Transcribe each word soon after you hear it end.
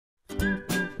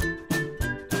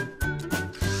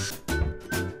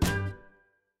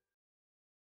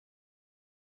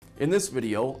In this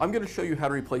video, I'm going to show you how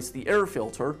to replace the air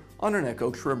filter on an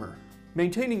Echo trimmer.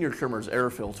 Maintaining your trimmer's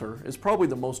air filter is probably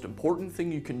the most important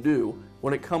thing you can do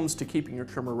when it comes to keeping your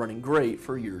trimmer running great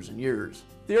for years and years.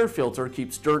 The air filter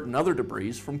keeps dirt and other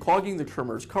debris from clogging the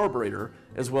trimmer's carburetor,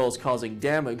 as well as causing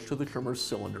damage to the trimmer's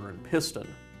cylinder and piston.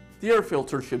 The air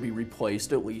filter should be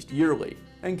replaced at least yearly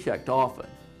and checked often.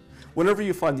 Whenever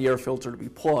you find the air filter to be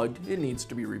plugged, it needs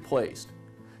to be replaced.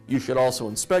 You should also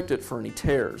inspect it for any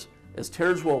tears, as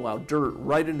tears will allow dirt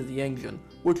right into the engine,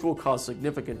 which will cause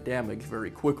significant damage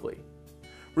very quickly.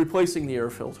 Replacing the air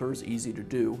filter is easy to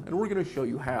do, and we're going to show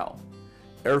you how.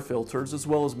 Air filters, as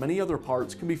well as many other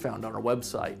parts, can be found on our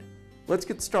website. Let's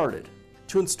get started.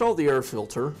 To install the air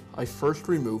filter, I first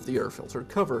remove the air filter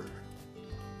cover.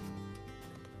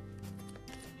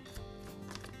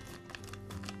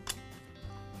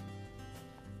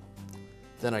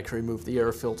 Then I can remove the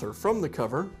air filter from the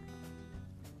cover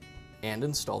and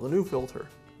install the new filter.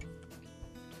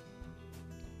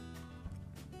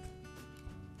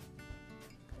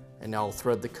 And now I'll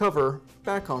thread the cover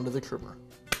back onto the trimmer.